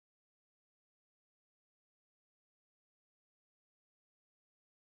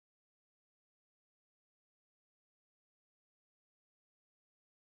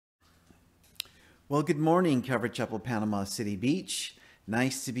Well, good morning, Calvary Chapel, Panama City Beach.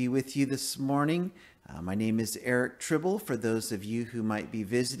 Nice to be with you this morning. My name is Erik Tribble, for those of you who might be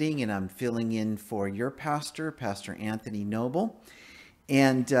visiting, and I'm filling in for your pastor, Pastor Anthony Noble.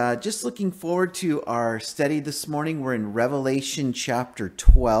 And just looking forward to our study this morning. We're in Revelation chapter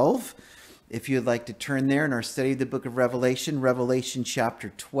 12. If you'd like to turn there in our study of the book of Revelation, Revelation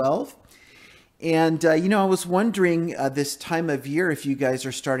chapter 12. And, I was wondering this time of year if you guys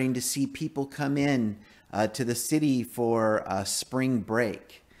are starting to see people come in to the city for spring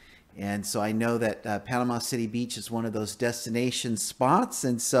break. And so I know that Panama City Beach is one of those destination spots.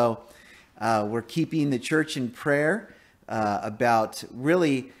 And so we're keeping the church in prayer about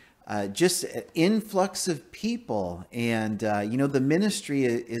really just an influx of people. And, the ministry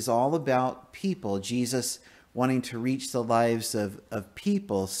is all about people, Jesus wanting to reach the lives of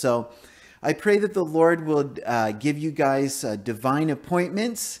people. So I pray that the Lord will give you guys divine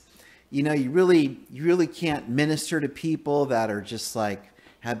appointments. You really can't minister to people that are just like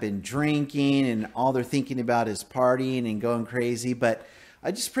have been drinking and all they're thinking about is partying and going crazy. But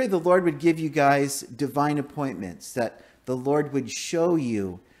I just pray the Lord would give you guys divine appointments, that the Lord would show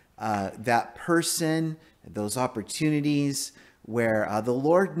you that person, those opportunities where the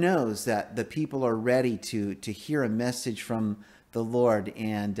Lord knows that the people are ready to hear a message from the Lord.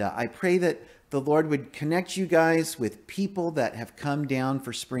 And I pray that the Lord would connect you guys with people that have come down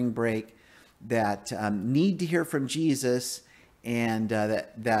for spring break that need to hear from Jesus, and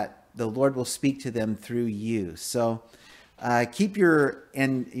that the Lord will speak to them through you. So keep your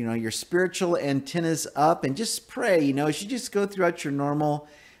spiritual antennas up and just pray. As you just go throughout your normal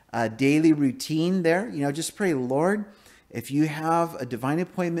daily routine there, just pray, Lord, if you have a divine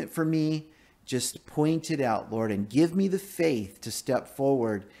appointment for me, just point it out, Lord, and give me the faith to step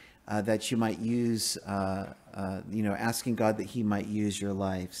forward that you might use, asking God that he might use your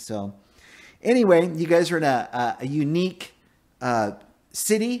life. So anyway, you guys are in a unique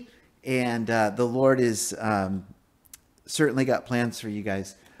city, and the Lord is certainly got plans for you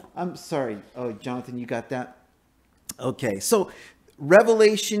guys. I'm sorry. Oh, Jonathan, you got that? Okay, so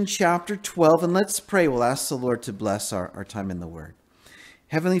Revelation chapter 12, and let's pray. We'll ask the Lord to bless our time in the Word.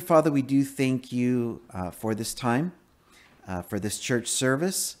 Heavenly Father, we do thank you for this time, for this church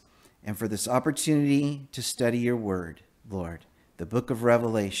service, and for this opportunity to study your word, Lord, the book of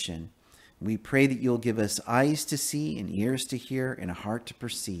Revelation. We pray that you'll give us eyes to see and ears to hear and a heart to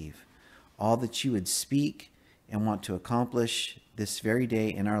perceive all that you would speak and want to accomplish this very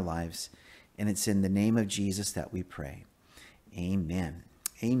day in our lives. And it's in the name of Jesus that we pray. Amen.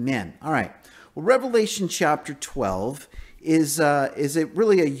 Amen. All right. Well, Revelation chapter 12 is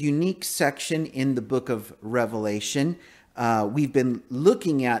really a unique section in the book of Revelation. We've been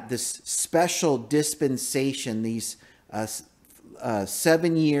looking at this special dispensation, these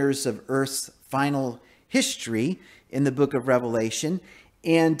 7 years of Earth's final history in the book of Revelation.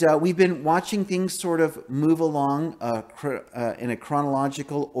 And we've been watching things sort of move along in a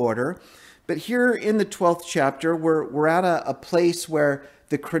chronological order. But here in the 12th chapter, we're at a place where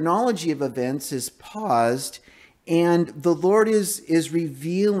the chronology of events is paused, and the Lord is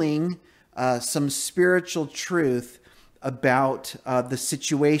revealing some spiritual truth about the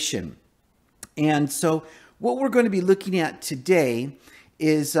situation. And so what we're going to be looking at today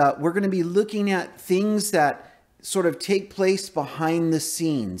is we're going to be looking at things that sort of take place behind the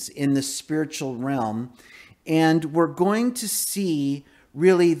scenes in the spiritual realm. And we're going to see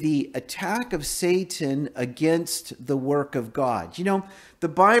really the attack of Satan against the work of God. The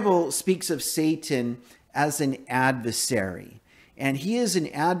Bible speaks of Satan as an adversary, and he is an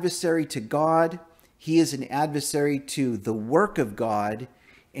adversary to God. He is an adversary to the work of God,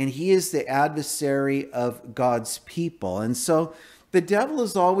 and he is the adversary of God's people. And so the devil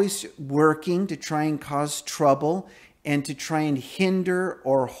is always working to try and cause trouble and to try and hinder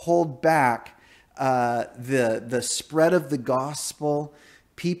or hold back the spread of the gospel,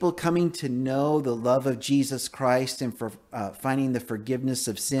 people coming to know the love of Jesus Christ and for finding the forgiveness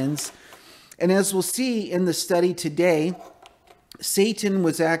of sins. And as we'll see in the study today, Satan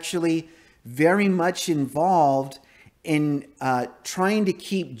was actually very much involved in trying to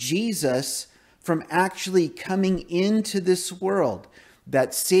keep Jesus from actually coming into this world.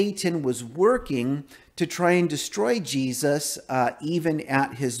 That Satan was working to try and destroy Jesus even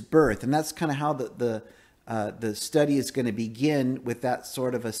at his birth. And that's kind of how the study is going to begin, with that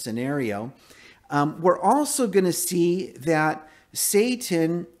sort of a scenario. We're also going to see that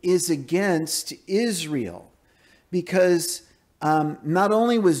Satan is against Israel, because not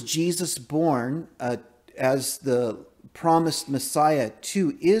only was Jesus born as the promised Messiah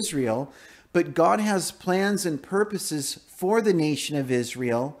to Israel, but God has plans and purposes for the nation of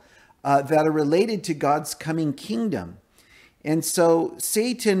Israel that are related to God's coming kingdom. And so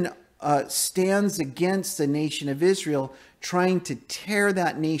Satan stands against the nation of Israel, trying to tear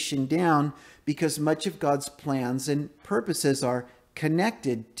that nation down because much of God's plans and purposes are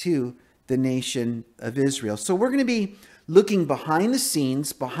connected to the nation of Israel. So we're going to be looking behind the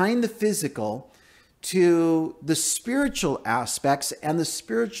scenes, behind the physical, to the spiritual aspects and the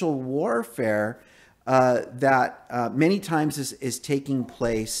spiritual warfare that many times is taking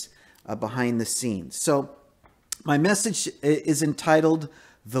place behind the scenes. So my message is entitled,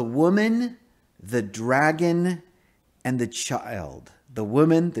 The Woman, the Dragon, and the Child. The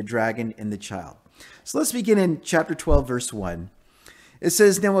Woman, the Dragon, and the Child. So let's begin in chapter 12, verse 1. It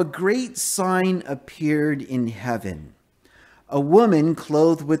says, Now a great sign appeared in heaven. A woman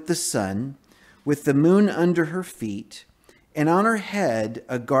clothed with the sun, with the moon under her feet, and on her head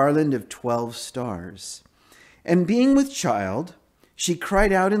a garland of 12 stars. And being with child, she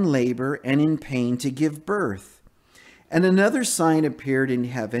cried out in labor and in pain to give birth. And another sign appeared in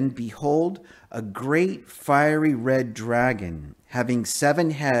heaven. Behold, a great fiery red dragon, having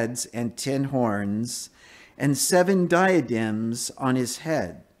 7 heads and 10 horns, and 7 diadems on his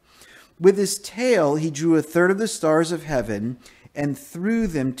head. With his tail he drew a third of the stars of heaven and threw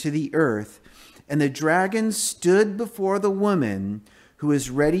them to the earth. And the dragon stood before the woman who is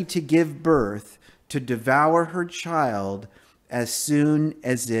ready to give birth, to devour her child as soon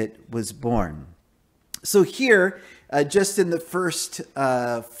as it was born. So here, just in the first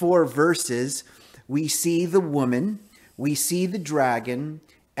 4 verses, we see the woman, we see the dragon,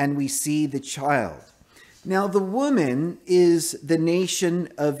 and we see the child. Now, the woman is the nation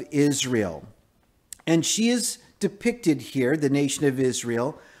of Israel, and she is depicted here, the nation of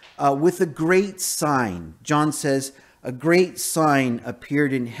Israel, with a great sign. John says, a great sign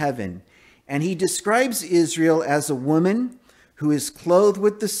appeared in heaven. And he describes Israel as a woman who is clothed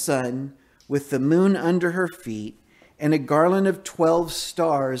with the sun, with the moon under her feet, and a garland of 12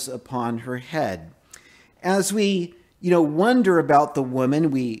 stars upon her head. As we wonder about the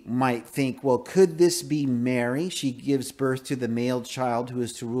woman, we might think, well, could this be Mary? She gives birth to the male child who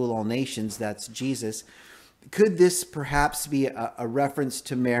is to rule all nations. That's Jesus. Could this perhaps be a reference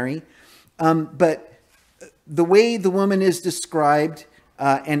to Mary? But the way the woman is described,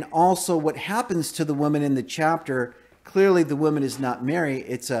 and also what happens to the woman in the chapter, clearly the woman is not Mary.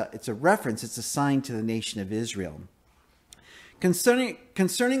 It's a reference. It's a sign to the nation of Israel.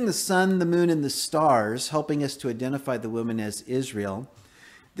 Concerning the sun, the moon, and the stars, helping us to identify the woman as Israel,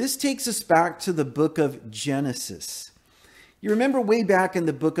 this takes us back to the book of Genesis. You remember way back in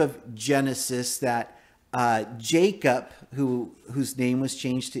the book of Genesis that Jacob, whose name was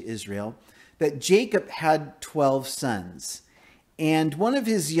changed to Israel, that Jacob had 12 sons. And one of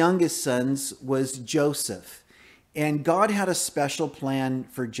his youngest sons was Joseph. And God had a special plan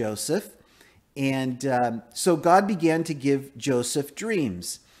for Joseph. And so God began to give Joseph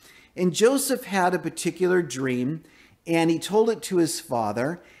dreams. And Joseph had a particular dream, and he told it to his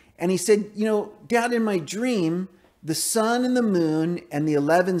father. And he said, Dad, in my dream, the sun and the moon and the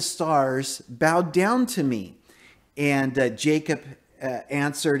 11 stars bowed down to me. And Jacob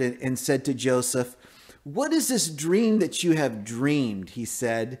answered and said to Joseph, What is this dream that you have dreamed? He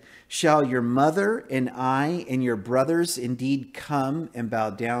said, Shall your mother and I and your brothers indeed come and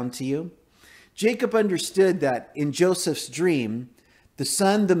bow down to you? Jacob understood that in Joseph's dream, the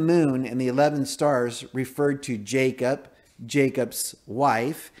sun, the moon, and the 11 stars referred to Jacob, Jacob's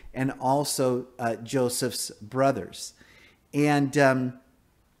wife, and also Joseph's brothers. And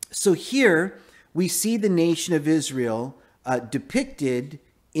so here we see the nation of Israel depicted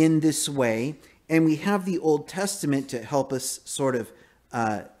in this way, and we have the Old Testament to help us sort of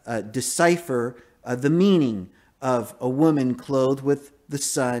decipher the meaning of a woman clothed with the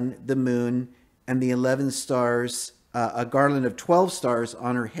sun, the moon, and the 11 stars, a garland of 12 stars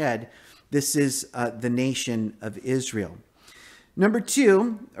on her head. This is the nation of Israel. Number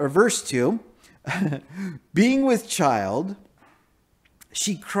 2, or verse 2, being with child,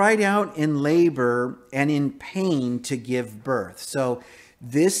 she cried out in labor and in pain to give birth. So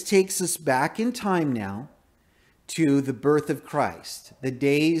this takes us back in time now to the birth of Christ, the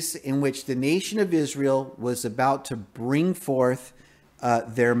days in which the nation of Israel was about to bring forth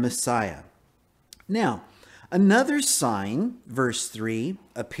their Messiah. Now, another sign, verse 3,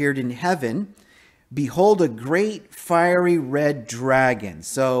 appeared in heaven. Behold, a great fiery red dragon.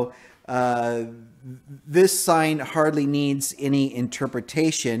 So this sign hardly needs any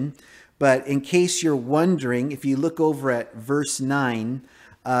interpretation. But in case you're wondering, if you look over at verse 9,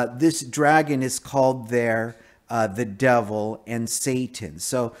 this dragon is called there the devil and Satan.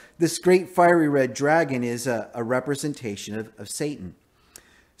 So this great fiery red dragon is a representation of Satan.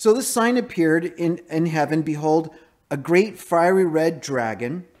 So the sign appeared in heaven. Behold, a great fiery red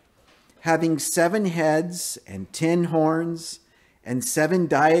dragon, having 7 heads and 10 horns, and 7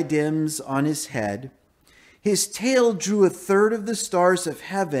 diadems on his head. His tail drew 1/3 of the stars of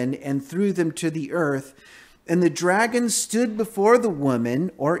heaven and threw them to the earth. And the dragon stood before the woman,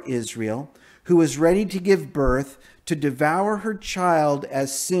 or Israel, who was ready to give birth, to devour her child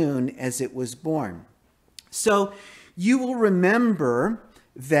as soon as it was born. So you will remember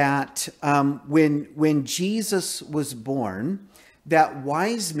that when Jesus was born, that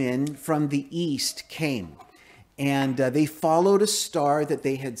wise men from the east came, and they followed a star that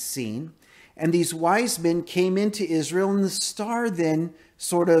they had seen. And these wise men came into Israel, and the star then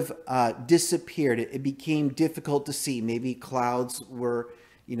sort of disappeared. It became difficult to see. Maybe clouds were,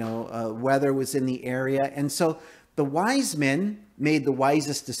 weather was in the area. And so the wise men made the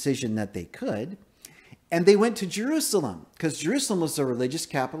wisest decision that they could. And they went to Jerusalem, because Jerusalem was the religious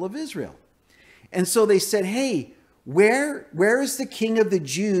capital of Israel. And so they said, hey, where is the King of the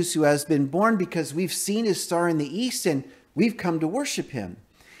Jews who has been born? Because we've seen his star in the east, and we've come to worship him.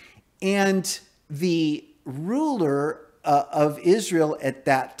 And the ruler of Israel at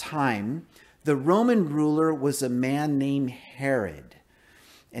that time, the Roman ruler, was a man named Herod.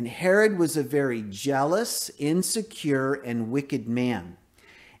 And Herod was a very jealous, insecure, and wicked man.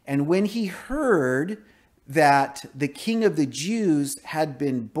 And when he heard that the King of the Jews had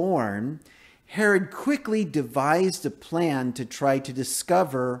been born, Herod quickly devised a plan to try to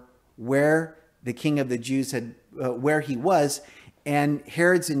discover where the King of the Jews where he was. And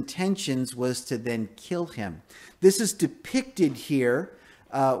Herod's intentions was to then kill him. This is depicted here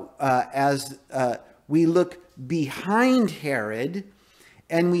as we look behind Herod,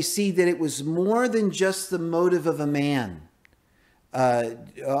 and we see that it was more than just the motive of a man,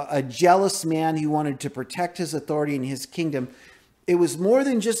 a jealous man who wanted to protect his authority and his kingdom. It was more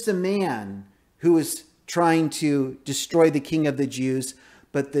than just a man who was trying to destroy the King of the Jews,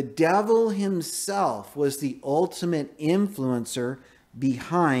 but the devil himself was the ultimate influencer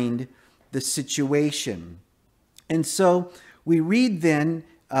behind the situation. And so we read then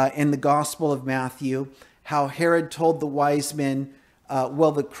in the Gospel of Matthew how Herod told the wise men,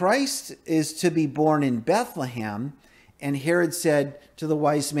 well, the Christ is to be born in Bethlehem. And Herod said to the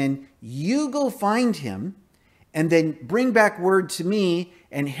wise men, you go find him and then bring back word to me.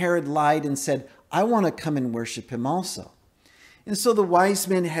 And Herod lied and said, I want to come and worship him also. And so the wise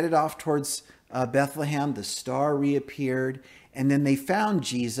men headed off towards Bethlehem. The star reappeared, and then they found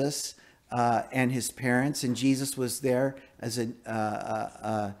Jesus and his parents, and Jesus was there as they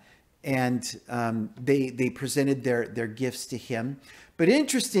presented their gifts to him. But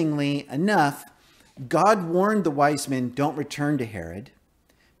interestingly enough, God warned the wise men, don't return to Herod.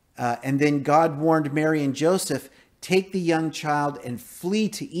 And then God warned Mary and Joseph, take the young child and flee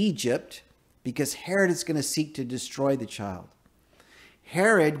to Egypt, because Herod is going to seek to destroy the child.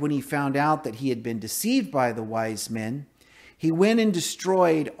 Herod, when he found out that he had been deceived by the wise men, he went and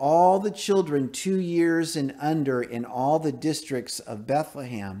destroyed all the children 2 years and under in all the districts of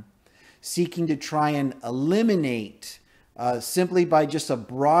Bethlehem, seeking to try and eliminate, simply by just a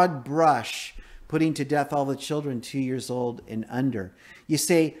broad brush, putting to death all the children 2 years old and under. You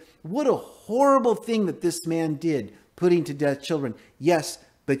say, what a horrible thing that this man did, putting to death children. Yes,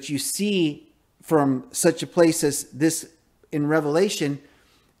 but you see from such a place as this in Revelation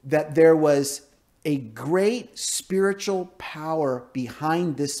that there was a great spiritual power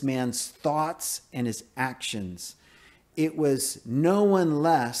behind this man's thoughts and his actions. It was no one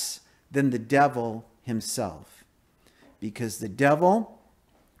less than the devil himself, because the devil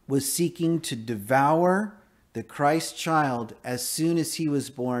was seeking to devour the Christ child as soon as he was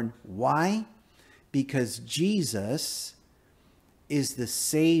born. Why? Because Jesus is the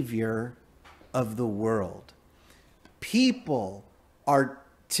Savior of the world. People are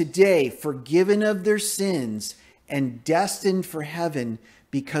today forgiven of their sins and destined for heaven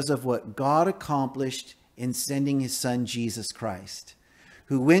because of what God accomplished in sending his son Jesus Christ,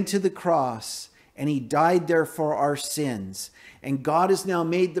 who went to the cross and he died there for our sins. And God has now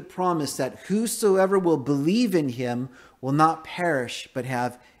made the promise that whosoever will believe in him will not perish but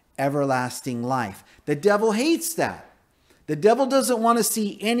have everlasting life. The devil hates that. The devil doesn't want to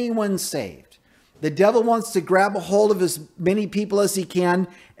see anyone saved. The devil wants to grab a hold of as many people as he can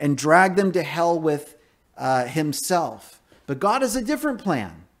and drag them to hell with himself. But God has a different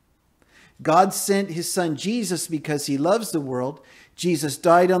plan. God sent his son Jesus because he loves the world. Jesus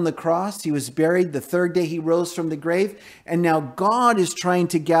died on the cross. He was buried. The third day he rose from the grave. And now God is trying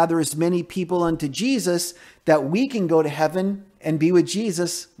to gather as many people unto Jesus that we can go to heaven and be with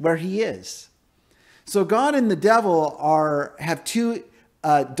Jesus where he is. So God and the devil have two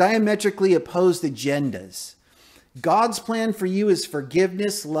diametrically opposed agendas. God's plan for you is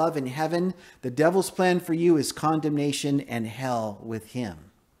forgiveness, love, and heaven. The devil's plan for you is condemnation and hell with him.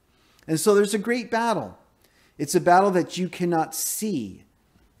 And so there's a great battle. It's a battle that you cannot see,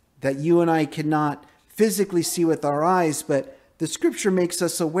 that you and I cannot physically see with our eyes, but the scripture makes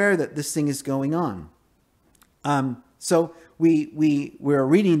us aware that this thing is going on. So we're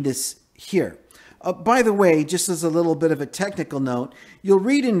reading this here. By the way, just as a little bit of a technical note, you'll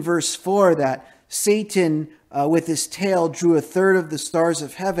read in verse 4 that Satan, with his tail, drew a third of the stars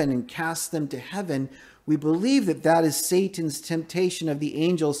of heaven and cast them to heaven. We believe that that is Satan's temptation of the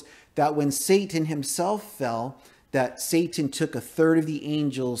angels, that when Satan himself fell, that Satan took a third of the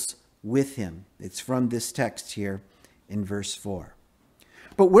angels with him. It's from this text here in verse 4.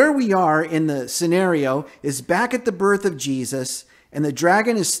 But where we are in the scenario is back at the birth of Jesus, and the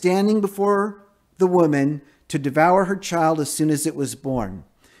dragon is standing before the woman to devour her child as soon as it was born.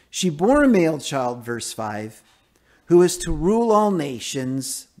 She bore a male child, verse 5, who is to rule all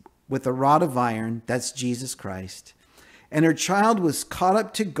nations with a rod of iron. That's Jesus Christ. And her child was caught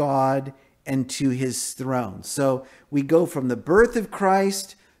up to God and to his throne. So we go from the birth of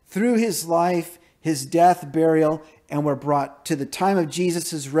Christ through his life, his death, burial, and we're brought to the time of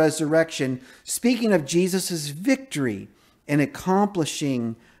Jesus' resurrection, speaking of Jesus' victory in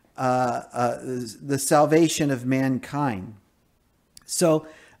accomplishing the salvation of mankind. So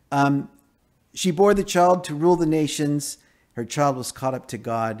she bore the child to rule the nations. Her child was caught up to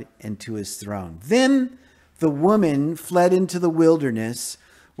God and to his throne. Then the woman fled into the wilderness,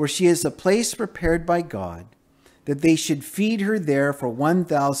 where she has a place prepared by God, that they should feed her there for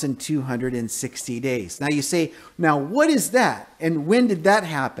 1,260 days. Now you say, now what is that? And when did that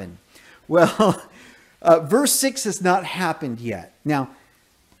happen? Well, verse 6 has not happened yet. Now,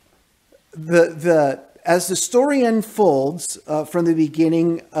 as the story unfolds from the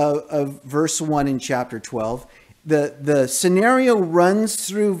beginning of verse 1 in chapter 12, the scenario runs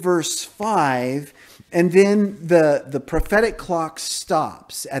through verse 5, and then the prophetic clock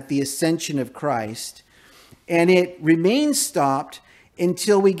stops at the ascension of Christ, and it remains stopped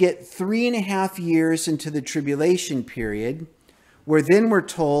until we get 3.5 years into the tribulation period, where then we're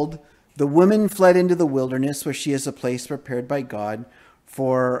told the woman fled into the wilderness, where she has a place prepared by God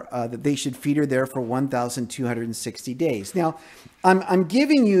for that they should feed her there for 1,260 days. Now, I'm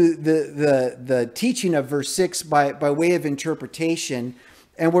giving you the teaching of verse 6 by way of interpretation,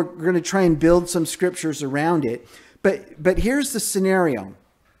 and we're going to try and build some scriptures around it. But here's the scenario.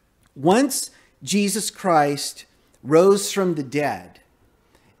 Once Jesus Christ rose from the dead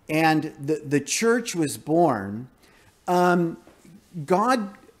and the church was born, God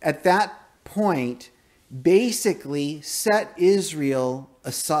at that point basically set Israel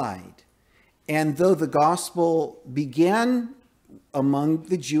aside. And though the gospel began among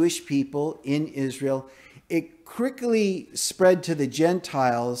the Jewish people in Israel, it quickly spread to the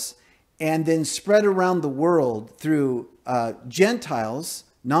Gentiles and then spread around the world through Gentiles,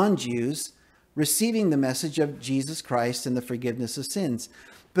 non-Jews, receiving the message of Jesus Christ and the forgiveness of sins.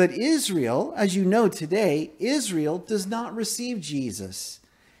 But Israel, as you know today, Israel does not receive Jesus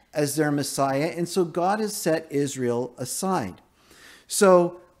as their Messiah, and so God has set Israel aside.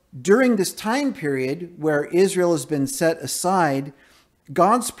 So during this time period where Israel has been set aside,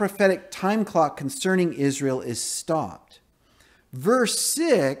 God's prophetic time clock concerning Israel is stopped. Verse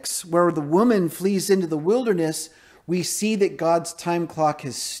 6, where the woman flees into the wilderness, we see that God's time clock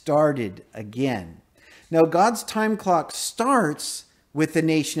has started again. Now, God's time clock starts with the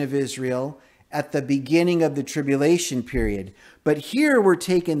nation of Israel at the beginning of the tribulation period. But here we're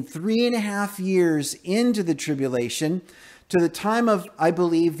taken 3.5 years into the tribulation to the time of, I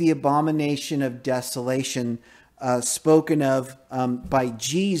believe, the abomination of desolation spoken of by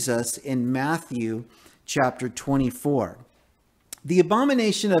Jesus in Matthew chapter 24. The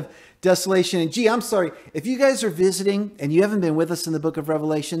abomination of desolation. And I'm sorry, if you guys are visiting and you haven't been with us in the book of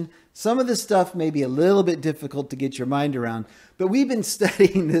Revelation, some of this stuff may be a little bit difficult to get your mind around, but we've been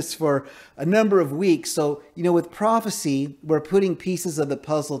studying this for a number of weeks. So, with prophecy, we're putting pieces of the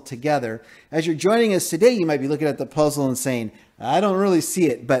puzzle together. As you're joining us today, you might be looking at the puzzle and saying, I don't really see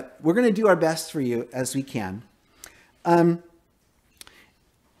it, but we're going to do our best for you as we can.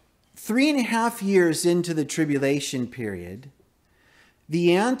 3.5 years into the tribulation period,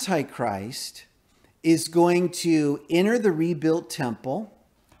 the Antichrist is going to enter the rebuilt temple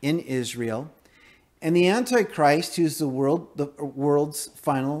in Israel. And the Antichrist, who's the world's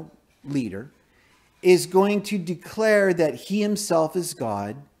final leader, is going to declare that he himself is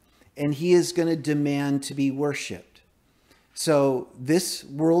God, and he is going to demand to be worshipped. So this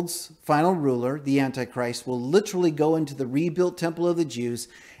world's final ruler, the Antichrist, will literally go into the rebuilt temple of the Jews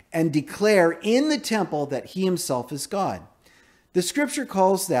and declare in the temple that he himself is God. The scripture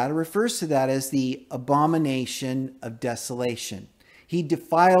calls that, or refers to that, as the abomination of desolation. He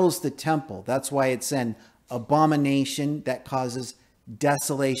defiles the temple. That's why it's an abomination that causes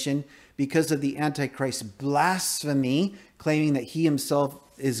desolation, because of the Antichrist's blasphemy, claiming that he himself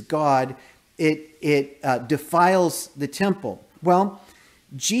is God. It defiles the temple. Well,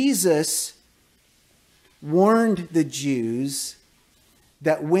 Jesus warned the Jews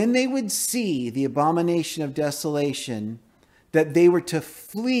that when they would see the abomination of desolation, that they were to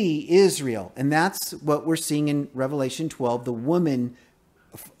flee Israel. And that's what we're seeing in Revelation 12, the woman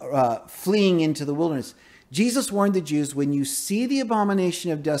fleeing into the wilderness. Jesus warned the Jews, when you see the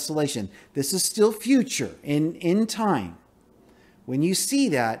abomination of desolation, this is still future in time. When you see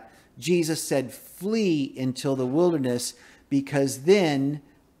that, Jesus said, flee until the wilderness, because then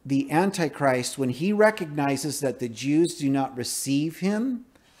the Antichrist, when he recognizes that the Jews do not receive him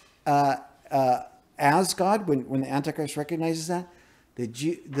as God, when the Antichrist recognizes that,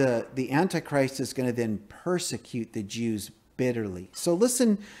 the Antichrist is going to then persecute the Jews bitterly. So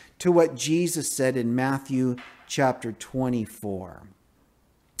listen to what Jesus said in Matthew chapter 24.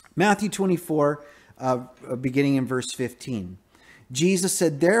 Matthew 24, beginning in verse 15. Jesus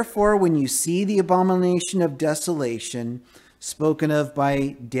said, therefore, when you see the abomination of desolation spoken of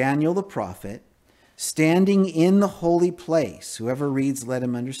by Daniel the prophet, standing in the holy place, whoever reads, let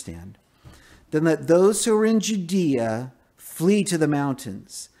him understand, then let those who are in Judea flee to the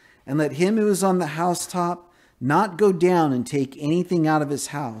mountains, and let him who is on the housetop not go down and take anything out of his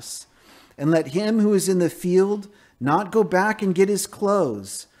house, and let him who is in the field not go back and get his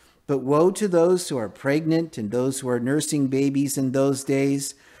clothes. But woe to those who are pregnant and those who are nursing babies in those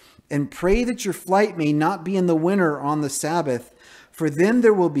days. And pray that your flight may not be in the winter on the Sabbath, for then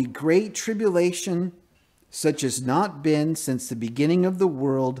there will be great tribulation, such as not been since the beginning of the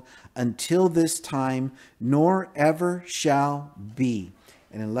world until this time, nor ever shall be.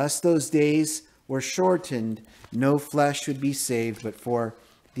 And unless those days were shortened, no flesh would be saved, but for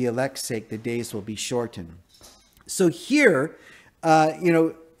the elect's sake, the days will be shortened. So here,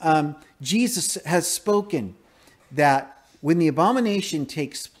 Jesus has spoken that when the abomination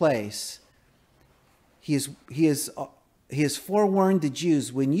takes place, he has forewarned the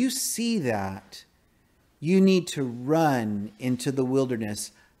Jews, when you see that, you need to run into the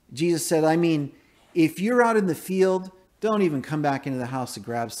wilderness. Jesus said, if you're out in the field, don't even come back into the house to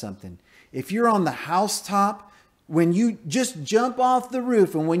grab something. If you're on the housetop, when you just jump off the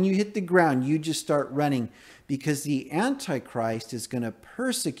roof and when you hit the ground, you just start running, because the Antichrist is going to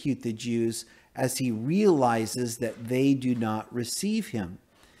persecute the Jews as he realizes that they do not receive him.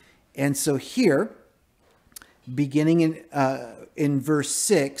 And so here, beginning in verse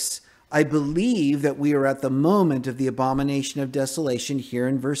 6, I believe that we are at the moment of the abomination of desolation here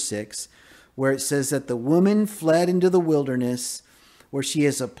in verse 6, where it says that the woman fled into the wilderness, where she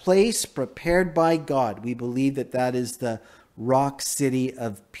is a place prepared by God. We believe that that is the rock city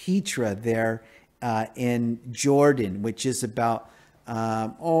of Petra there in Jordan, which is about,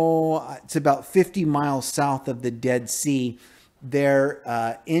 it's about 50 miles south of the Dead Sea. There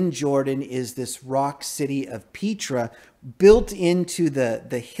in Jordan is this rock city of Petra built into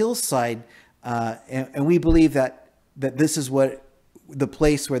the hillside. And we believe that this is what the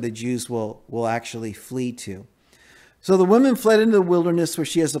place where the Jews will actually flee to. So the woman fled into the wilderness, where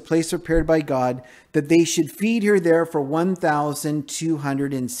she has a place prepared by God, that they should feed her there for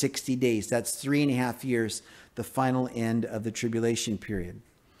 1,260 days. That's 3.5 years, the final end of the tribulation period.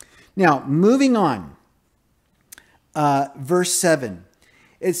 Now, moving on, verse 7,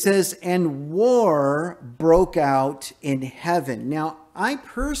 it says, and war broke out in heaven. Now, I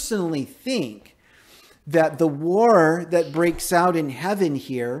personally think that the war that breaks out in heaven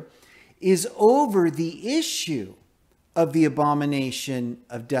here is over the issue of the abomination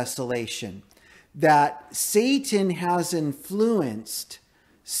of desolation, that Satan has influenced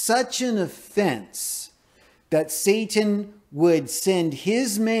such an offense that Satan would send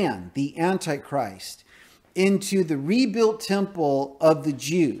his man, the Antichrist, into the rebuilt temple of the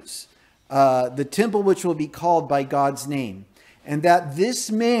Jews, the temple which will be called by God's name, and that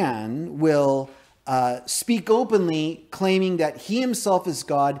this man will speak openly, claiming that he himself is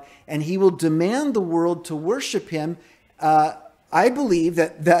God, and he will demand the world to worship him. I believe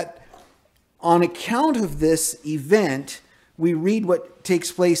that on account of this event, we read what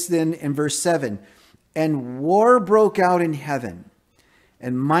takes place then in verse 7. And war broke out in heaven,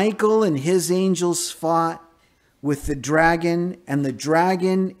 and Michael and his angels fought with the dragon, and the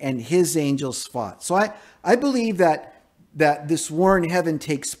dragon and his angels fought. So I believe that that this war in heaven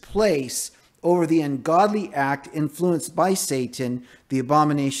takes place over the ungodly act influenced by Satan, the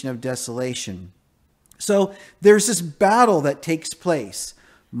abomination of desolation. So there's this battle that takes place.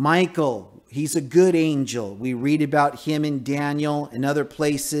 Michael, he's a good angel. We read about him in Daniel and other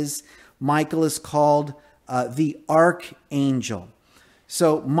places. Michael is called the archangel.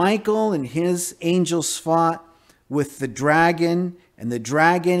 So Michael and his angels fought with the dragon, and the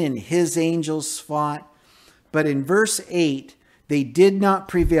dragon and his angels fought. But in verse 8, they did not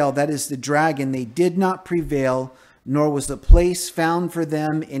prevail. That is the dragon. They did not prevail, nor was a place found for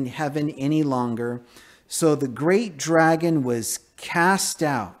them in heaven any longer. So the great dragon was cast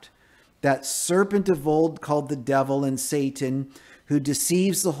out, that serpent of old called the devil and Satan, who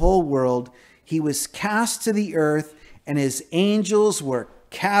deceives the whole world. He was cast to the earth, and his angels were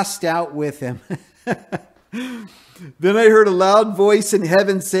cast out with him. Then I heard a loud voice in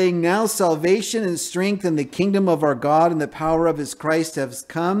heaven saying, now salvation and strength and the kingdom of our God and the power of his Christ has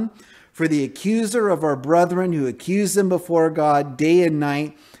come. For the accuser of our brethren who accused them before God day and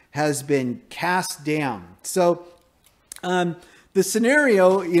night has been cast down. So the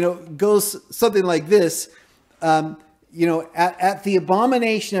scenario, goes something like this. At the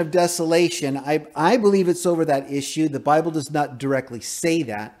abomination of desolation, I believe it's over that issue. The Bible does not directly say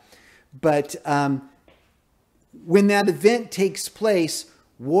that. But when that event takes place,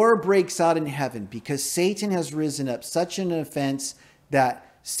 war breaks out in heaven because Satan has risen up such an offense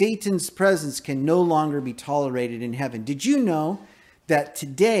that Satan's presence can no longer be tolerated in heaven. Did you know that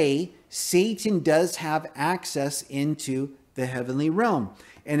today Satan does have access into the heavenly realm?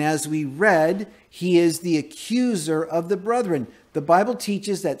 And as we read, he is the accuser of the brethren. The Bible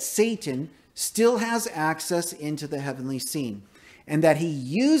teaches that Satan still has access into the heavenly scene, and that he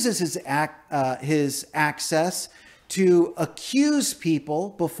uses his access to accuse people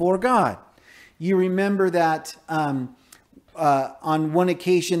before God. You remember that on one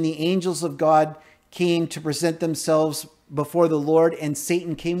occasion, the angels of God came to present themselves before the Lord, and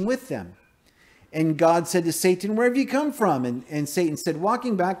Satan came with them. And God said to Satan, where have you come from? And Satan said,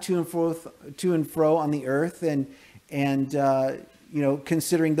 walking back to and fro on the earth and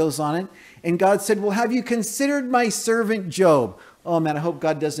considering those on it. And God said, well, have you considered my servant Job? Oh man, I hope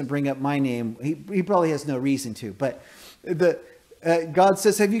God doesn't bring up my name. He probably has no reason to. But God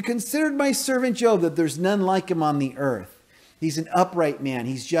says, have you considered my servant Job, that there's none like him on the earth? He's an upright man.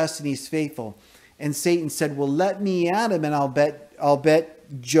 He's just and he's faithful. And Satan said, well, let me at him, and I'll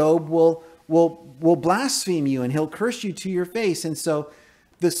bet Job will blaspheme you and he'll curse you to your face. And so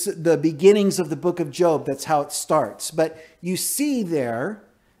the beginnings of the book of Job, that's how it starts. But you see there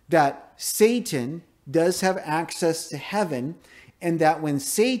that Satan does have access to heaven, and that when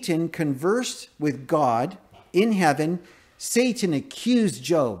Satan conversed with God in heaven, Satan accused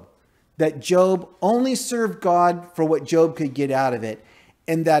Job that Job only served God for what Job could get out of it,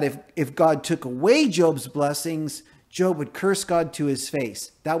 and that if God took away Job's blessings, Job would curse God to his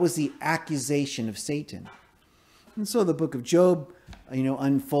face. That was the accusation of Satan. And so the book of Job,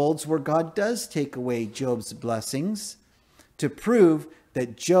 unfolds where God does take away Job's blessings to prove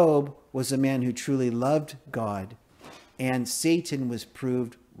that Job was a man who truly loved God, and Satan was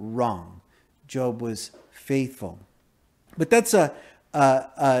proved wrong. Job was faithful. But that's a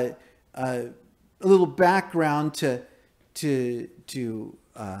little background to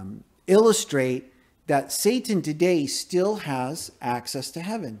illustrate that Satan today still has access to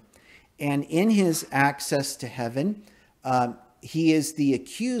heaven. And in his access to heaven, he is the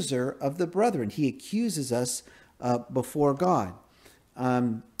accuser of the brethren. He accuses us before God.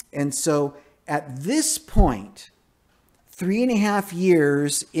 And so at this point, 3.5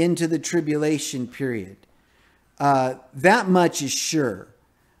 years into the tribulation period, that much is sure,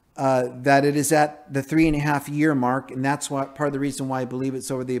 that it is at the 3.5 year mark. And that's part of the reason why I believe it's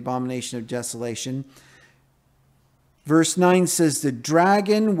over the abomination of desolation. Verse 9 says, the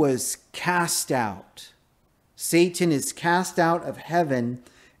dragon was cast out. Satan is cast out of heaven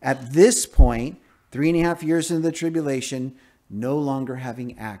at this point, 3.5 years into the tribulation, no longer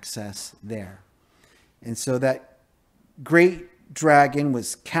having access there. And so that great dragon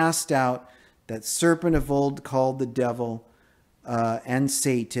was cast out, that serpent of old called the devil and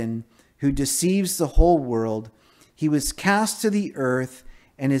Satan, who deceives the whole world. He was cast to the earth,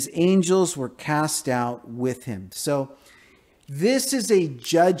 and his angels were cast out with him. So this is a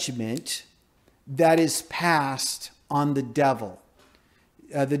judgment that is passed on the devil.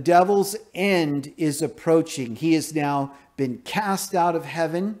 The devil's end is approaching. He has now been cast out of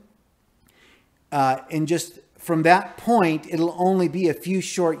heaven. And just from that point, it'll only be a few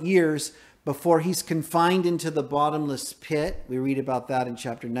short years before he's confined into the bottomless pit. We read about that in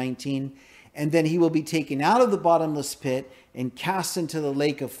chapter 19. And then he will be taken out of the bottomless pit and cast into the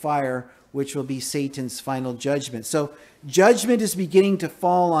lake of fire, which will be Satan's final judgment. So judgment is beginning to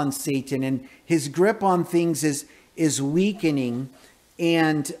fall on Satan, and his grip on things is weakening.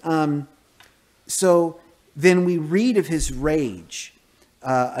 And so then we read of his rage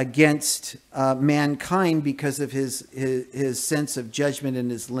against mankind because of his sense of judgment in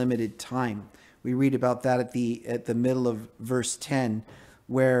his limited time. We read about that at the middle of verse 10,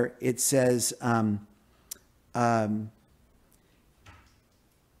 where it says, I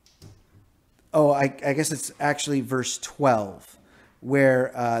guess it's actually verse 12,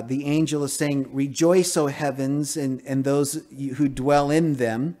 where the angel is saying, "Rejoice, O heavens, and those who dwell in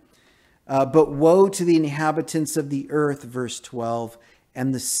them. But woe to the inhabitants of the earth," verse 12,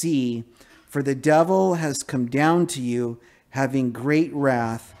 "and the sea, for the devil has come down to you, having great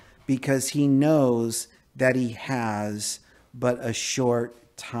wrath, because he knows that he has but a short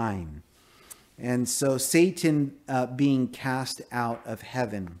time." And so Satan being cast out of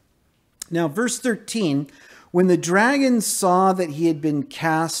heaven. Now, verse 13, when the dragon saw that he had been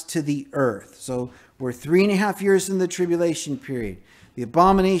cast to the earth. So we're 3.5 years in the tribulation period. The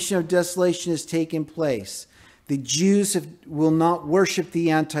abomination of desolation has taken place. The Jews will not worship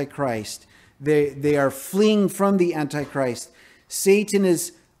the Antichrist. They are fleeing from the Antichrist. Satan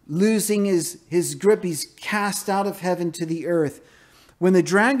is losing his grip. He's cast out of heaven to the earth. When the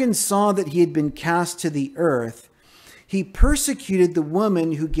dragon saw that he had been cast to the earth, he persecuted the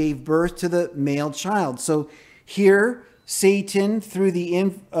woman who gave birth to the male child. So here, Satan, through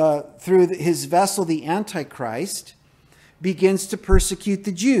his vessel, the Antichrist, begins to persecute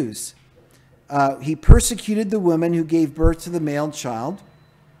the Jews. He persecuted the woman who gave birth to the male child.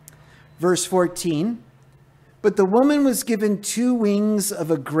 Verse 14, "But the woman was given 2 wings of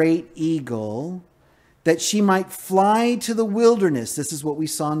a great eagle, that she might fly to the wilderness." This is what we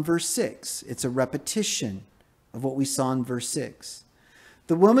saw in verse 6. It's a repetition of what we saw in verse 6.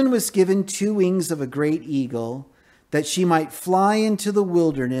 "The woman was given 2 wings of a great eagle, that she might fly into the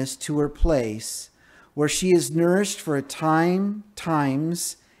wilderness to her place, where she is nourished for a time,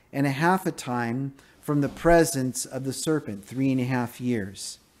 times, and a half a time from the presence of the serpent," 3.5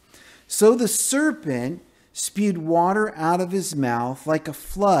 years. "So the serpent spewed water out of his mouth like a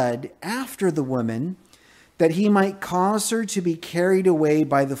flood after the woman, that he might cause her to be carried away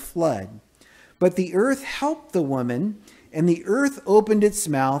by the flood. But the earth helped the woman, and the earth opened its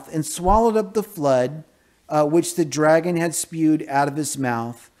mouth and swallowed up the flood, which the dragon had spewed out of his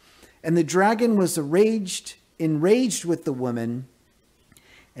mouth. And the dragon was enraged with the woman,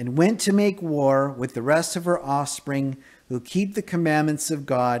 and went to make war with the rest of her offspring, who keep the commandments of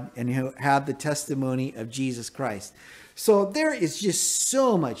God and who have the testimony of Jesus Christ." So there is just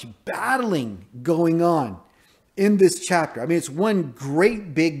so much battling going on in this chapter. I mean, it's one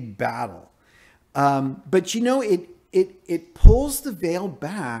great big battle. But it pulls the veil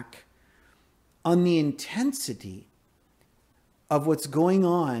back on the intensity of what's going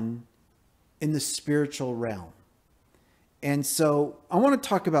on in the spiritual realm. And so I want to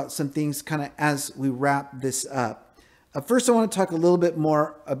talk about some things kind of as we wrap this up. First, I want to talk a little bit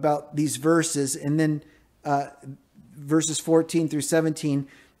more about these verses, and then verses 14 through 17.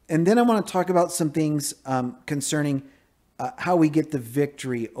 And then I want to talk about some things concerning how we get the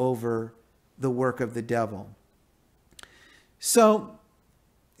victory over the work of the devil. So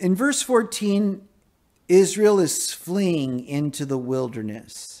in verse 14, Israel is fleeing into the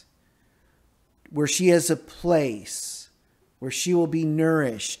wilderness, where she has a place where she will be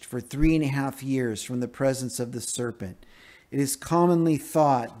nourished for 3.5 years from the presence of the serpent. It is commonly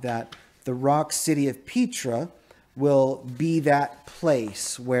thought that the rock city of Petra will be that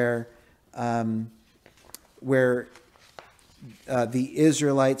place where the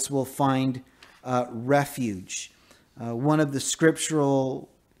Israelites will find refuge. One of the scriptural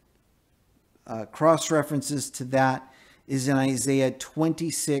cross-references to that is in Isaiah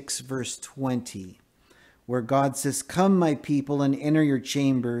 26, verse 20, where God says, "Come, my people, and enter your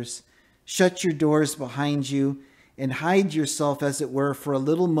chambers. Shut your doors behind you, and hide yourself, as it were, for a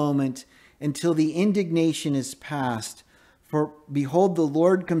little moment, until the indignation is past. For behold, the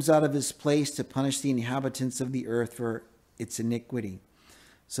Lord comes out of his place to punish the inhabitants of the earth for its iniquity."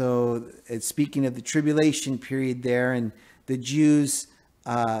 So it's speaking of the tribulation period there, and the Jews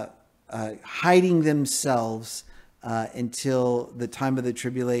hiding themselves until the time of the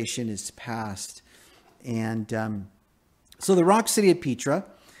tribulation is past. And so the rock city of Petra,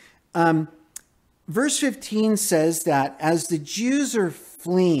 verse 15 says that as the Jews are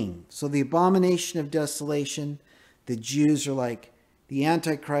fleeing, so the abomination of desolation, the Jews are like, the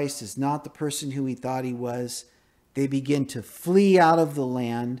Antichrist is not the person who he thought he was. They begin to flee out of the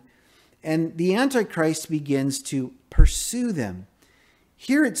land, and the Antichrist begins to pursue them.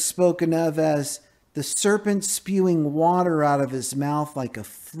 Here it's spoken of as the serpent spewing water out of his mouth like a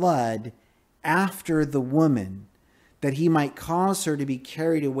flood after the woman, that he might cause her to be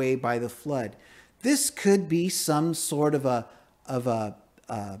carried away by the flood. This could be some sort of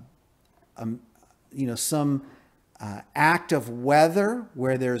some act of weather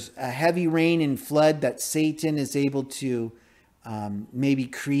where there's a heavy rain and flood that Satan is able to maybe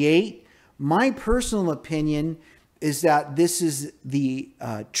create. My personal opinion is that this is the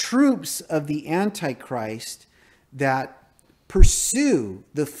troops of the Antichrist that pursue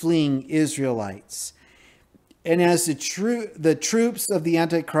the fleeing Israelites. And as the troops of the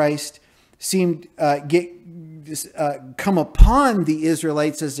Antichrist come upon the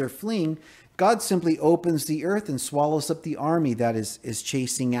Israelites as they're fleeing, God simply opens the earth and swallows up the army that is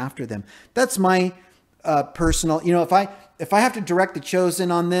chasing after them. That's my personal, if I have to direct the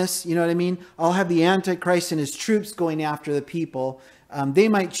chosen on this, you know what I mean? I'll have the Antichrist and his troops going after the people. They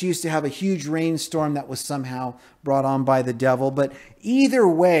might choose to have a huge rainstorm that was somehow brought on by the devil. But either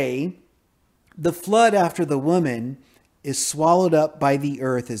way, the flood after the woman is swallowed up by the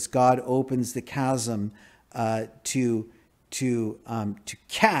earth as God opens the chasm to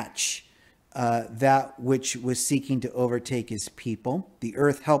catch that which was seeking to overtake his people. The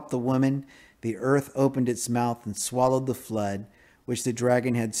earth helped the woman. The earth opened its mouth and swallowed the flood, which the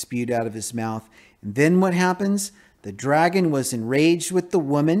dragon had spewed out of his mouth. And then what happens? The dragon was enraged with the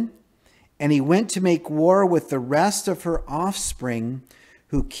woman, and he went to make war with the rest of her offspring,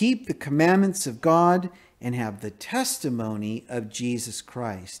 who keep the commandments of God and have the testimony of Jesus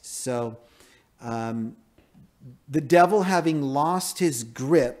Christ. So the devil, having lost his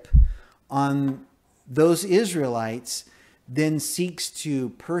grip on those Israelites, then seeks to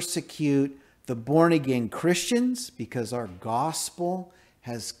persecute the born-again Christians, because our gospel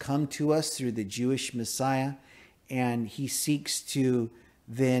has come to us through the Jewish Messiah, and he seeks to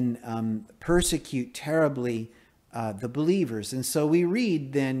then persecute terribly the believers. And so we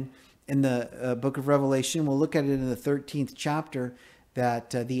read then in the book of Revelation, we'll look at it in the 13th chapter,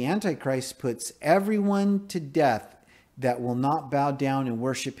 that the Antichrist puts everyone to death that will not bow down and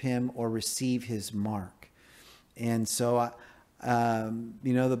worship him or receive his mark. And so,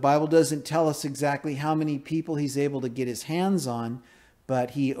 the Bible doesn't tell us exactly how many people he's able to get his hands on,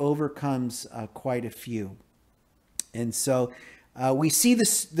 but he overcomes quite a few. And so we see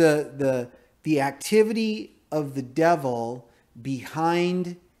this, the activity of the devil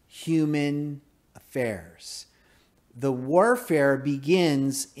behind human affairs. The warfare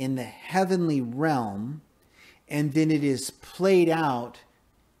begins in the heavenly realm, and then it is played out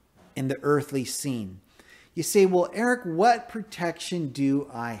in the earthly scene. You say, well, Eric, what protection do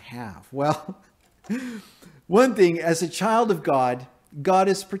I have? Well, one thing, as a child of God, God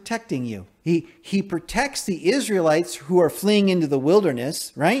is protecting you. He protects the Israelites who are fleeing into the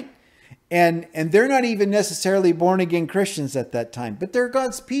wilderness, right? And they're not even necessarily born-again Christians at that time, but they're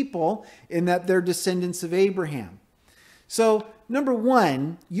God's people in that they're descendants of Abraham. So, number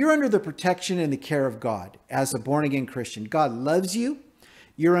one, you're under the protection and the care of God as a born-again Christian. God loves you.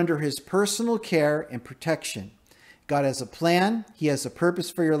 You're under his personal care and protection. God has a plan. He has a purpose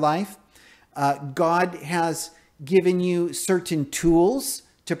for your life. God has given you certain tools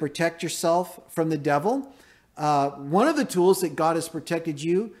to protect yourself from the devil. One of the tools that God has protected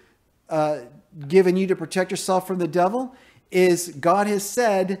you, given you to protect yourself from the devil, is God has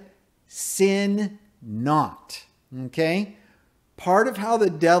said, sin not. Okay? Part of how the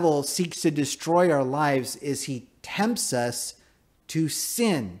devil seeks to destroy our lives is he tempts us to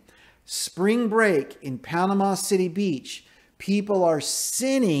sin. Spring break in Panama City Beach, people are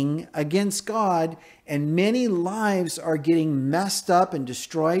sinning against God, and many lives are getting messed up and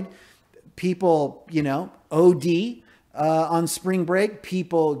destroyed. People, OD on spring break.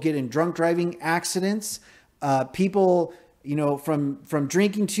 People get in drunk driving accidents. People, from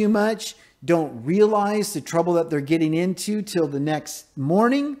drinking too much, don't realize the trouble that they're getting into till the next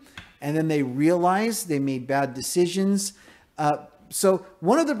morning. And then they realize they made bad decisions. So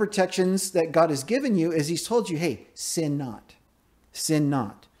one of the protections that God has given you is he's told you, hey, sin not. Sin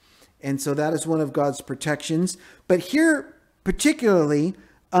not. And so that is one of God's protections. But here particularly,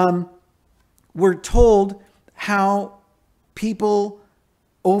 we're told how people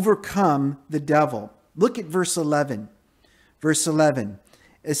overcome the devil. Look at verse 11. Verse 11.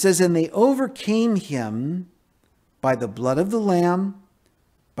 It says, and they overcame him by the blood of the Lamb,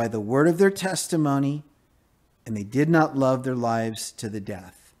 by the word of their testimony, and they did not love their lives to the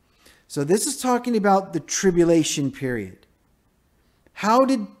death. So this is talking about the tribulation period. How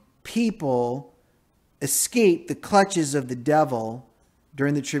did people escape the clutches of the devil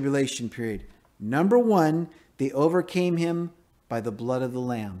during the tribulation period? Number one, they overcame him by the blood of the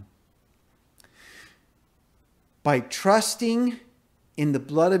Lamb. By trusting in the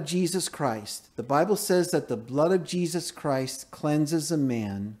blood of Jesus Christ. The Bible says that the blood of Jesus Christ cleanses a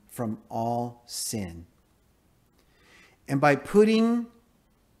man from all sin. And by putting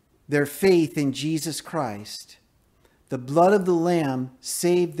their faith in Jesus Christ, the blood of the Lamb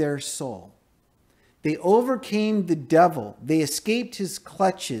saved their soul. They overcame the devil. They escaped his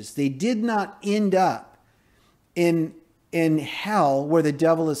clutches. They did not end up in hell where the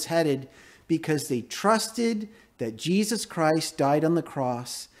devil is headed, because they trusted that Jesus Christ died on the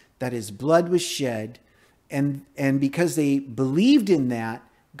cross, that his blood was shed, and because they believed in that,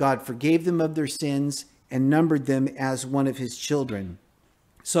 God forgave them of their sins and numbered them as one of his children.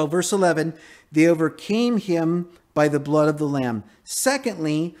 So verse 11, they overcame him by the blood of the Lamb.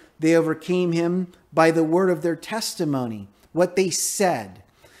 Secondly, they overcame him by the word of their testimony, what they said.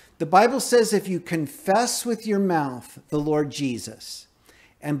 The Bible says if you confess with your mouth the Lord Jesus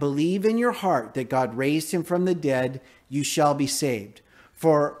and believe in your heart that God raised him from the dead, you shall be saved.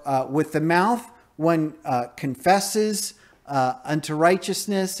 For with the mouth one confesses unto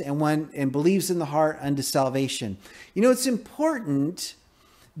righteousness, and believes in the heart unto salvation. You know, it's important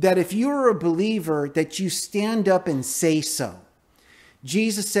that if you are a believer, that you stand up and say so.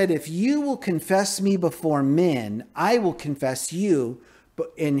 Jesus said, if you will confess me before men, I will confess you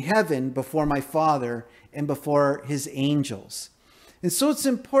in heaven before my Father and before his angels. And so it's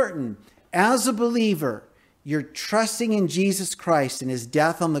important, as a believer, you're trusting in Jesus Christ and his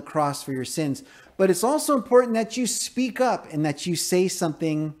death on the cross for your sins. But it's also important that you speak up and that you say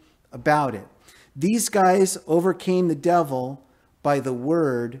something about it. These guys overcame the devil by the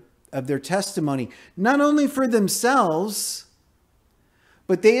word of their testimony, not only for themselves,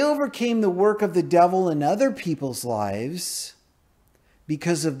 but they overcame the work of the devil in other people's lives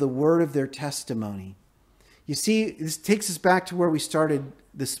because of the word of their testimony. You see, this takes us back to where we started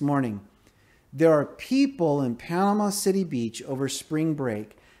this morning. There are people in Panama City Beach over spring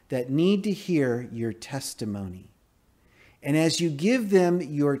break that need to hear your testimony. And as you give them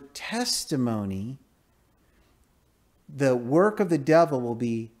your testimony, the work of the devil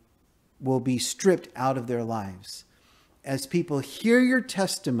will be stripped out of their lives. As people hear your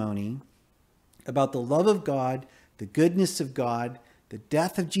testimony about the love of God, the goodness of God, the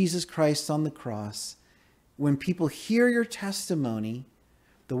death of Jesus Christ on the cross, when people hear your testimony,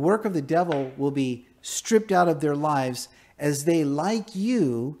 the work of the devil will be stripped out of their lives as they, like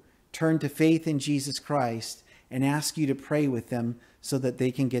you, turn to faith in Jesus Christ and ask you to pray with them so that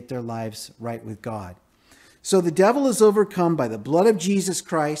they can get their lives right with God. So the devil is overcome by the blood of Jesus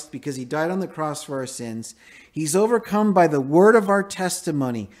Christ because he died on the cross for our sins. He's overcome by the word of our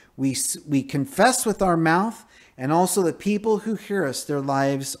testimony. We confess with our mouth, and also the people who hear us, their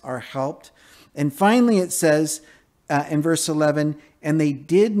lives are helped. And finally it says in verse 11, and they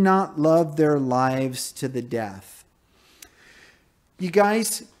did not love their lives to the death. You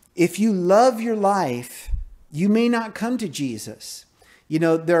guys, if you love your life, you may not come to Jesus. You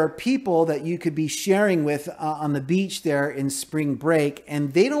know, there are people that you could be sharing with on the beach there in spring break,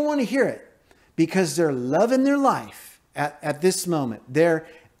 and they don't want to hear it because they're loving their life at this moment. They're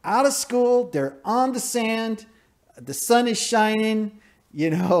out of school. They're on the sand. The sun is shining. You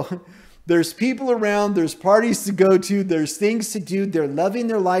know, there's people around. There's parties to go to. There's things to do. They're loving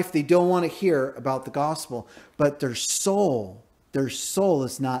their life. They don't want to hear about the gospel, but their soul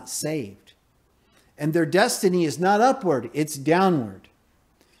is not saved. And their destiny is not upward. It's downward.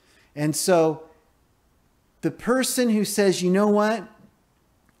 And so the person who says, you know what?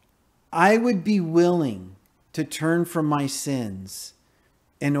 I would be willing to turn from my sins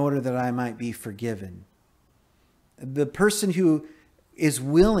in order that I might be forgiven. The person who is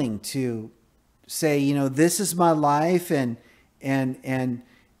willing to say, you know, this is my life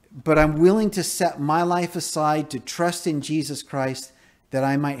but I'm willing to set my life aside to trust in Jesus Christ that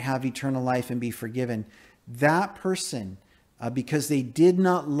I might have eternal life and be forgiven. That person, because they did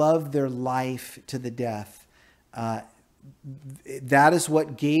not love their life to the death, that is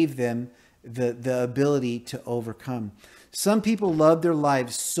what gave them the ability to overcome. Some people love their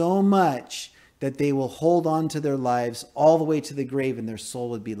lives so much that they will hold on to their lives all the way to the grave and their soul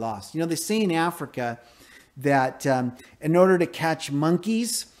would be lost. You know, they say in Africa that in order to catch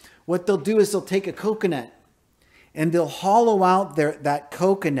monkeys, what they'll do is they'll take a coconut and they'll hollow out that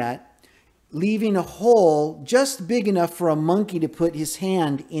coconut, leaving a hole just big enough for a monkey to put his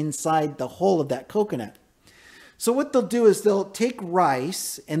hand inside the hole of that coconut. So what they'll do is they'll take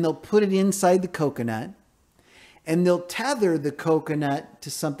rice and they'll put it inside the coconut, and they'll tether the coconut to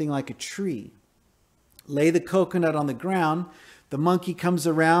something like a tree. Lay the coconut on the ground. The monkey comes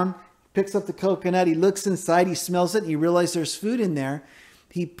around, picks up the coconut. He looks inside. He smells it. And he realizes there's food in there.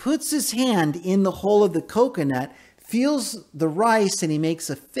 He puts his hand in the hole of the coconut, feels the rice, and he makes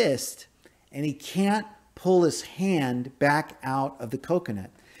a fist. And he can't pull his hand back out of the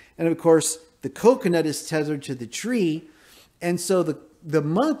coconut. And of course, the coconut is tethered to the tree. And so the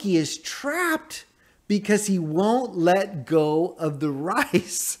monkey is trapped because he won't let go of the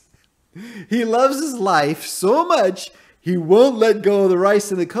rice. He loves his life so much, he won't let go of the rice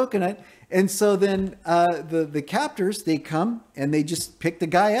and the coconut. And so then the captors, they come and they just pick the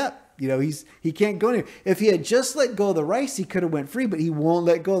guy up. You know, he can't go anywhere. If he had just let go of the rice, he could have went free, but he won't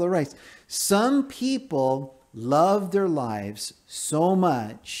let go of the rice. Some people love their lives so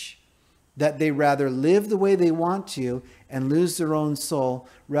much that they rather live the way they want to and lose their own soul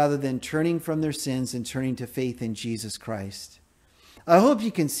rather than turning from their sins and turning to faith in Jesus Christ. I hope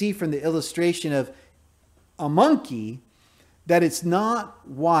you can see from the illustration of a monkey that it's not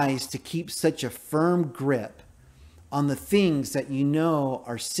wise to keep such a firm grip on the things that you know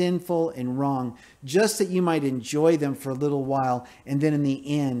are sinful and wrong, just that you might enjoy them for a little while and then in the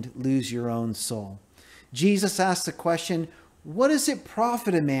end lose your own soul. Jesus asked the question, what does it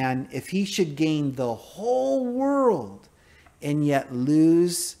profit a man if he should gain the whole world and yet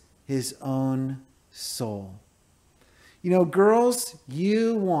lose his own soul? You know, girls,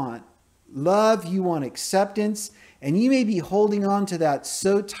 you want love, you want acceptance, and you may be holding on to that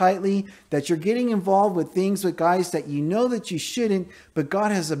so tightly that you're getting involved with things with guys that you know that you shouldn't, but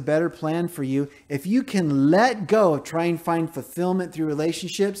God has a better plan for you. If you can let go of trying to find fulfillment through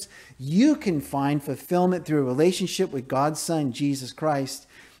relationships, you can find fulfillment through a relationship with God's Son, Jesus Christ,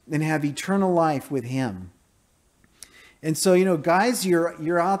 and have eternal life with Him. And so, you know, guys,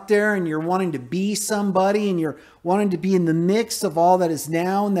 you're out there and you're wanting to be somebody and you're wanting to be in the mix of all that is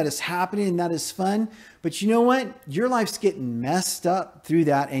now and that is happening and that is fun. But you know what? Your life's getting messed up through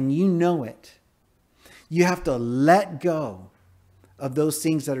that and you know it. You have to let go of those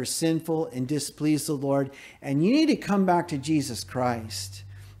things that are sinful and displease the Lord. And you need to come back to Jesus Christ.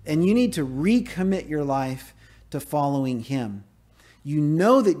 And you need to recommit your life to following Him. You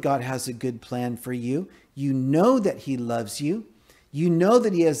know that God has a good plan for you. You know that He loves you. You know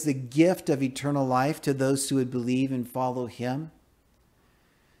that He has the gift of eternal life to those who would believe and follow Him.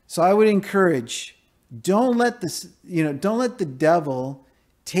 So I would encourage, don't let the devil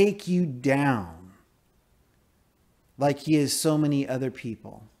take you down like he is so many other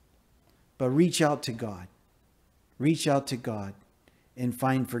people. But reach out to God. Reach out to God and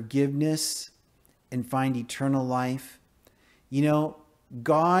find forgiveness and find eternal life. You know,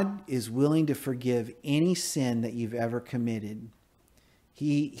 God is willing to forgive any sin that you've ever committed.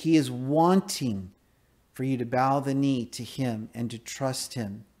 He is wanting for you to bow the knee to Him and to trust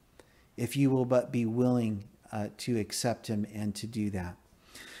Him if you will but be willing to accept Him and to do that.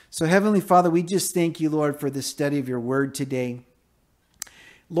 So Heavenly Father, we just thank you, Lord, for the study of your word today.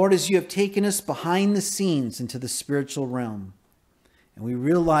 Lord, as you have taken us behind the scenes into the spiritual realm, and we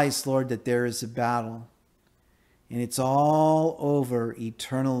realize, Lord, that there is a battle. And it's all over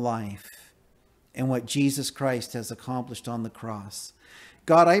eternal life and what Jesus Christ has accomplished on the cross.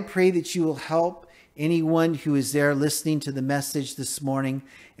 God, I pray that you will help anyone who is there listening to the message this morning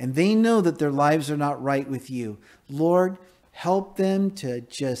and they know that their lives are not right with you. Lord, help them to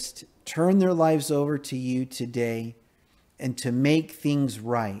just turn their lives over to you today and to make things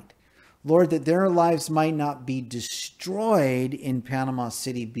right. Lord, that their lives might not be destroyed in Panama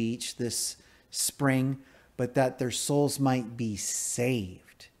City Beach this spring, but that their souls might be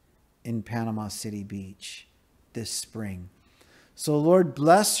saved in Panama City Beach this spring. So Lord,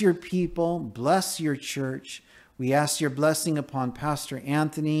 bless your people, bless your church. We ask your blessing upon Pastor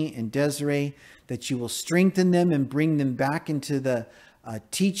Anthony and Desiree, that you will strengthen them and bring them back into the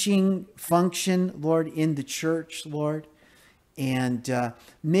teaching function, Lord, in the church, Lord. And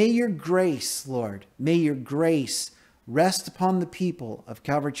may your grace, Lord, may your grace rest upon the people of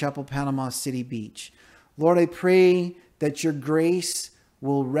Calvary Chapel, Panama City Beach. Lord, I pray that your grace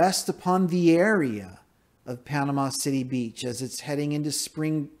will rest upon the area of Panama City Beach as it's heading into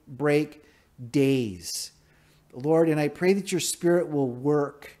spring break days. Lord, and I pray that your Spirit will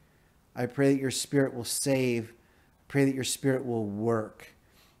work. I pray that your Spirit will save. I pray that your Spirit will work.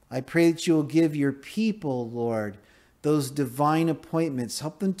 I pray that you will give your people, Lord, those divine appointments.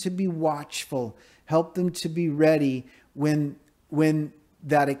 Help them to be watchful. Help them to be ready when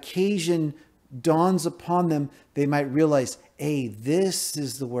that occasion dawns upon them. They might realize, hey, this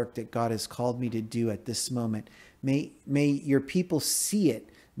is the work that God has called me to do at this moment. May your people see it.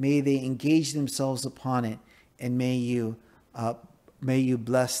 May they engage themselves upon it and may you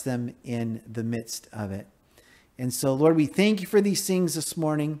bless them in the midst of it. And so, Lord, we thank you for these things this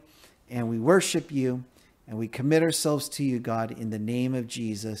morning, and we worship you, and we commit ourselves to you, God, in the name of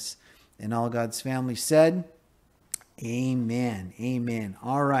Jesus. And all God's family said, amen. Amen.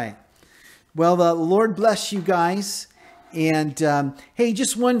 All right. Well, the Lord bless you guys. And hey,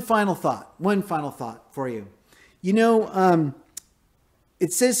 just one final thought for you. You know,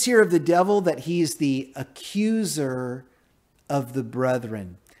 it says here of the devil that he is the accuser of the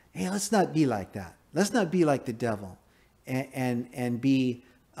brethren. Hey, let's not be like that. Let's not be like the devil and be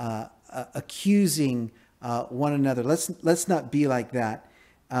accusing one another. Let's not be like that.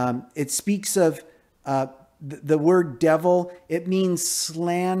 It speaks of the word devil. It means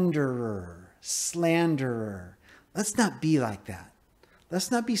slanderer. Let's not be like that.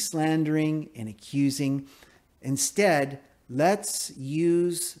 Let's not be slandering and accusing. Instead, let's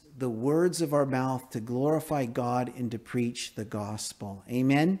use the words of our mouth to glorify God and to preach the gospel.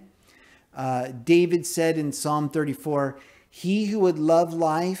 Amen. David said in Psalm 34, "He who would love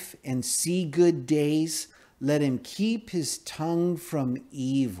life and see good days, let him keep his tongue from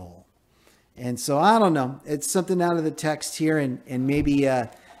evil." And so I don't know. It's something out of the text here, and maybe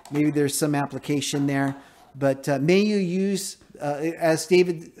there's some application there. But may you use, as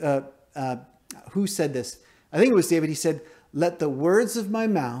David, who said this? I think it was David. He said, "Let the words of my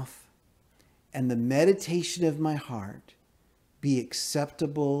mouth and the meditation of my heart be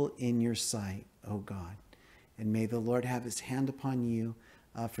acceptable in your sight, O God." And may the Lord have his hand upon you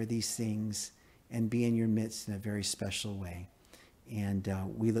for these things and be in your midst in a very special way. And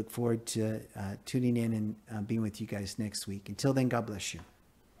we look forward to tuning in and being with you guys next week. Until then, God bless you.